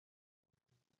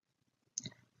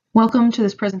Welcome to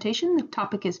this presentation. The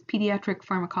topic is pediatric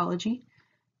pharmacology,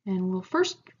 and we'll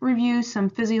first review some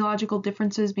physiological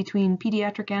differences between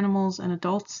pediatric animals and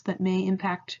adults that may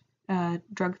impact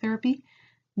drug therapy.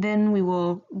 Then we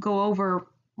will go over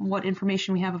what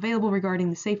information we have available regarding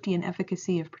the safety and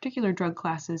efficacy of particular drug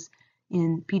classes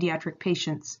in pediatric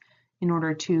patients in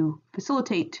order to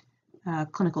facilitate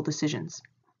clinical decisions.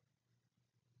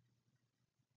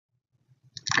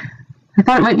 I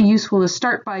thought it might be useful to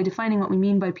start by defining what we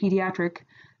mean by pediatric.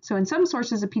 So in some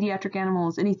sources, a pediatric animal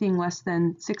is anything less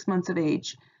than 6 months of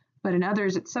age, but in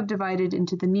others it's subdivided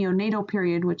into the neonatal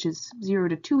period, which is 0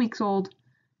 to 2 weeks old,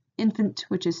 infant,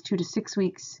 which is 2 to 6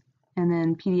 weeks, and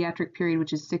then pediatric period,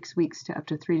 which is 6 weeks to up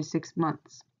to 3 to 6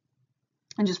 months.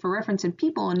 And just for reference, in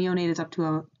people, a neonate is up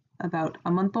to about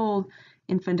a month old,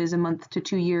 infant is a month to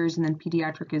 2 years, and then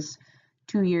pediatric is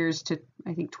 2 years to,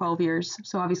 I think, 12 years.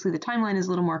 So obviously the timeline is a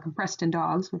little more compressed in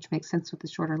dogs, which makes sense with the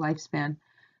shorter lifespan.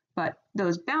 But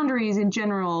those boundaries in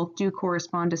general do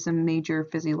correspond to some major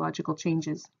physiological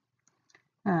changes.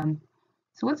 So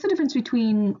what's the difference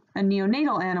between a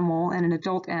neonatal animal and an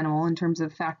adult animal in terms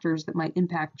of factors that might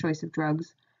impact choice of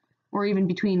drugs, or even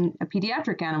between a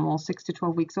pediatric animal, 6 to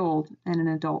 12 weeks old, and an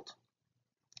adult?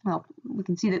 Well, we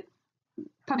can see that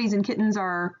puppies and kittens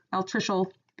are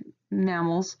altricial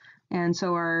mammals, and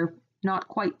so are not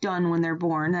quite done when they're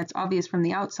born. That's obvious from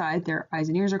the outside. Their eyes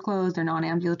and ears are closed, they're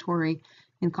non-ambulatory,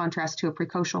 in contrast to a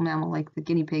precocial mammal like the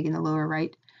guinea pig in the lower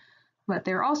right. But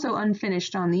they're also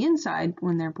unfinished on the inside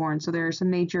when they're born, so there are some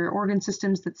major organ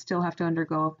systems that still have to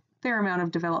undergo a fair amount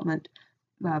of development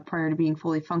prior to being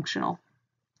fully functional.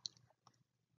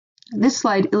 This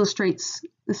slide illustrates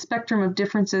the spectrum of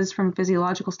differences from a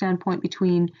physiological standpoint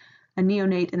between a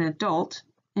neonate and an adult,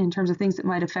 in terms of things that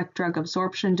might affect drug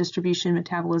absorption, distribution,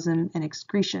 metabolism, and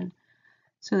excretion.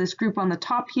 So this group on the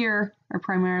top here are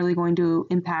primarily going to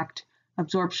impact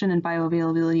absorption and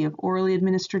bioavailability of orally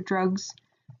administered drugs.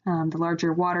 The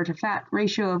larger water to fat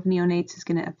ratio of neonates is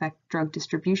going to affect drug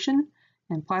distribution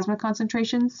and plasma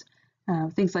concentrations.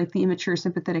 Things like the immature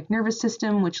sympathetic nervous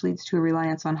system, which leads to a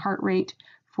reliance on heart rate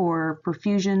for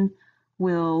perfusion,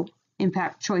 will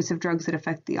impact choice of drugs that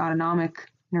affect the autonomic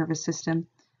nervous system.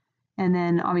 And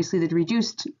then obviously the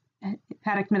reduced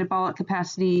hepatic metabolic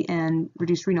capacity and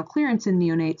reduced renal clearance in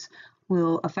neonates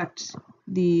will affect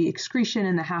the excretion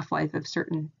and the half-life of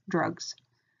certain drugs.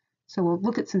 So we'll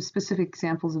look at some specific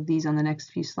examples of these on the next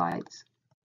few slides.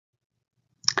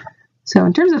 So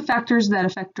in terms of factors that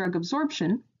affect drug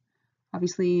absorption,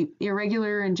 obviously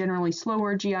irregular and generally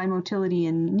slower GI motility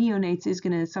in neonates is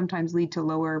going to sometimes lead to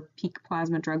lower peak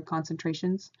plasma drug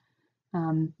concentrations.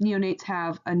 Neonates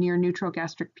have a near neutral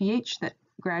gastric pH that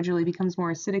gradually becomes more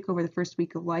acidic over the first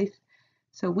week of life.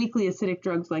 So weakly acidic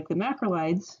drugs like the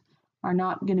macrolides are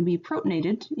not going to be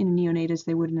protonated in a neonate as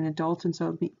they would in an adult, and so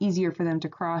it would be easier for them to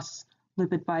cross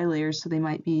lipid bilayers, so they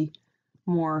might be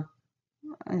more,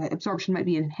 absorption might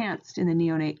be enhanced in the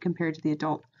neonate compared to the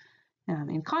adult.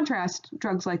 In contrast,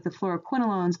 drugs like the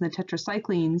fluoroquinolones and the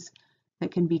tetracyclines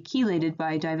that can be chelated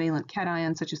by divalent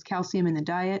cations such as calcium in the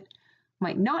diet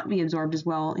might not be absorbed as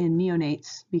well in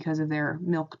neonates because of their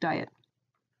milk diet.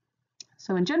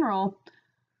 So in general,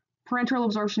 parenteral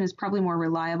absorption is probably more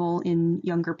reliable in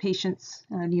younger patients,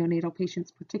 neonatal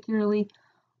patients particularly,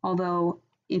 although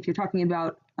if you're talking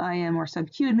about IM or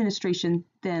sub-Q administration,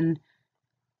 then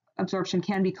absorption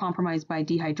can be compromised by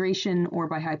dehydration or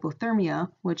by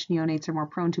hypothermia, which neonates are more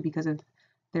prone to because of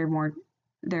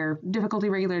their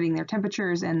difficulty regulating their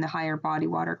temperatures and the higher body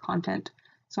water content.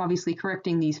 So obviously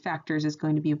correcting these factors is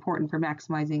going to be important for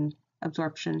maximizing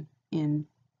absorption in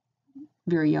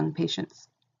very young patients.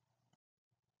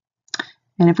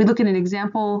 And if we look at an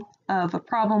example of a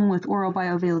problem with oral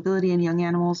bioavailability in young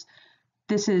animals,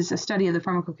 this is a study of the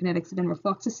pharmacokinetics of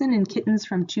enrofloxacin in kittens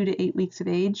from 2 to 8 weeks of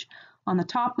age. On the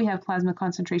top, we have plasma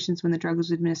concentrations when the drug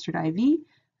was administered IV, and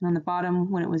on the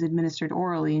bottom, when it was administered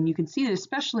orally. And you can see that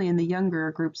especially in the younger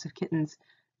groups of kittens,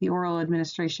 the oral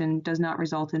administration does not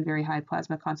result in very high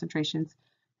plasma concentrations.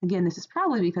 Again, this is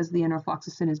probably because the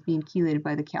enrofloxacin is being chelated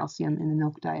by the calcium in the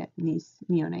milk diet in these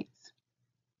neonates.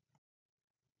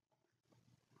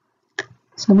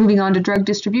 So moving on to drug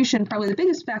distribution, probably the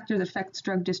biggest factor that affects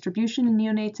drug distribution in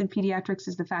neonates and pediatrics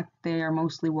is the fact that they are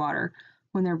mostly water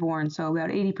when they're born. So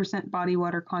about 80% body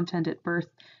water content at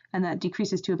birth, and that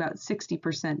decreases to about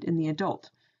 60% in the adult.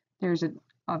 There's a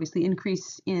obviously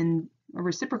a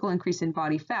reciprocal increase in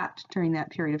body fat during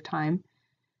that period of time.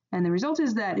 And the result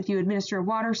is that if you administer a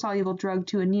water-soluble drug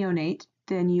to a neonate,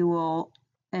 then you will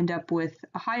end up with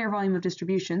a higher volume of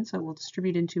distribution, so it will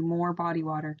distribute into more body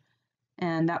water.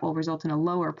 And that will result in a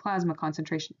lower plasma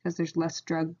concentration because there's less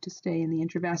drug to stay in the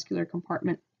intravascular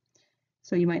compartment.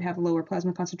 So you might have a lower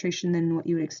plasma concentration than what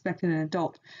you would expect in an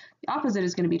adult. The opposite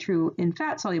is going to be true in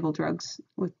fat-soluble drugs.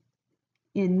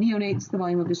 In neonates, the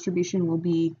volume of distribution will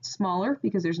be smaller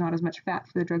because there's not as much fat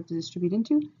for the drug to distribute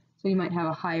into, so you might have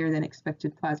a higher than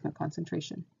expected plasma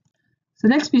concentration. So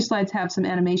the next few slides have some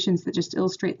animations that just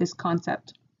illustrate this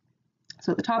concept.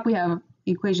 So at the top we have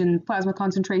the equation: plasma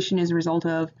concentration is a result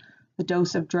of the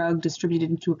dose of drug distributed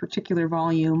into a particular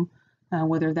volume,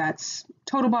 whether that's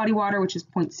total body water, which is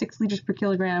 0.6 liters per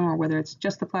kilogram, or whether it's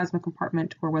just the plasma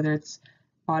compartment, or whether it's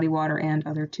body water and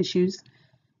other tissues.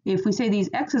 If we say these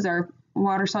X's are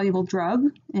water-soluble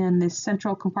drug, and this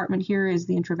central compartment here is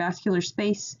the intravascular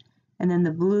space, and then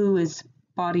the blue is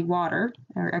body water,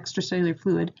 or extracellular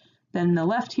fluid, then the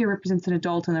left here represents an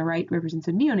adult and the right represents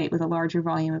a neonate with a larger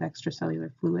volume of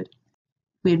extracellular fluid.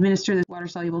 If we administer this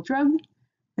water-soluble drug,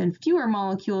 then fewer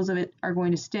molecules of it are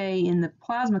going to stay in the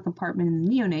plasma compartment in the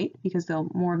neonate because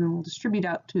more of them will distribute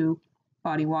out to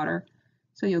body water.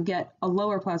 So you'll get a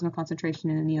lower plasma concentration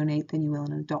in a neonate than you will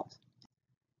in an adult.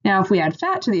 Now, if we add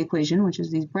fat to the equation, which is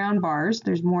these brown bars,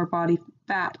 there's more body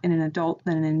fat in an adult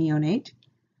than in a neonate.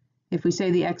 If we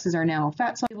say the X's are now a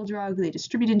fat-soluble drug, they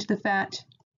distribute into the fat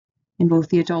in both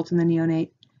the adult and the neonate.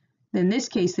 Then in this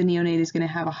case, the neonate is going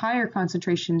to have a higher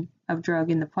concentration of drug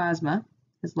in the plasma,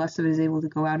 as less of it is able to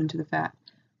go out into the fat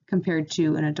compared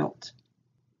to an adult.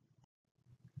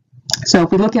 So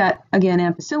if we look at, again,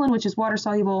 ampicillin, which is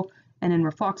water-soluble, and then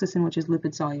rofloxacin, which is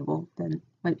lipid-soluble, then it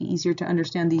might be easier to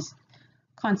understand these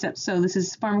concepts. So this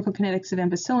is pharmacokinetics of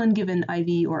ampicillin given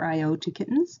IV or IO to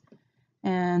kittens.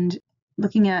 And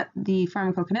looking at the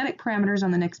pharmacokinetic parameters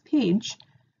on the next page,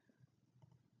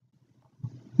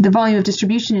 the volume of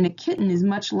distribution in a kitten is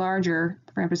much larger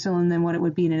for ampicillin than what it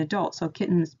would be in an adult. So a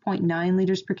kitten is 0.9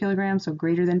 liters per kilogram, so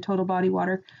greater than total body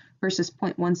water, versus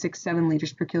 0.167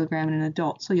 liters per kilogram in an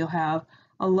adult. So you'll have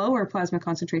a lower plasma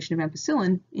concentration of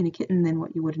ampicillin in a kitten than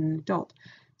what you would in an adult.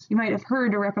 So you might have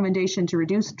heard a recommendation to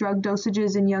reduce drug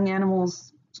dosages in young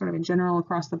animals, sort of in general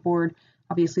across the board.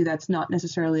 Obviously, that's not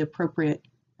necessarily appropriate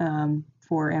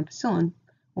for ampicillin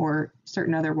or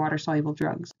certain other water-soluble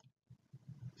drugs.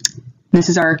 This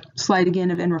is our slide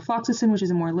again of enrofloxacin, which is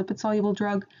a more lipid-soluble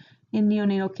drug in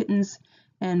neonatal kittens.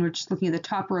 And we're just looking at the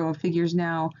top row of figures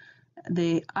now.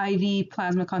 The IV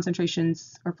plasma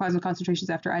concentrations, or plasma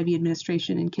concentrations after IV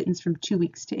administration in kittens from 2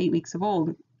 weeks to 8 weeks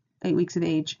of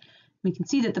age. We can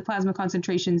see that the plasma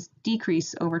concentrations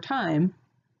decrease over time,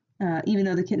 even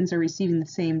though the kittens are receiving the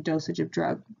same dosage of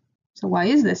drug. So why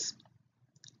is this?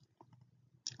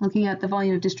 Looking at the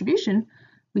volume of distribution,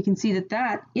 we can see that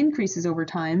that increases over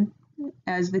time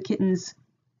as the kittens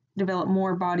develop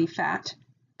more body fat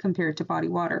compared to body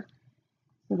water.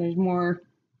 So there's more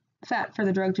fat for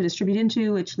the drug to distribute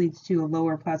into, which leads to a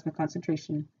lower plasma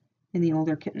concentration in the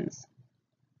older kittens.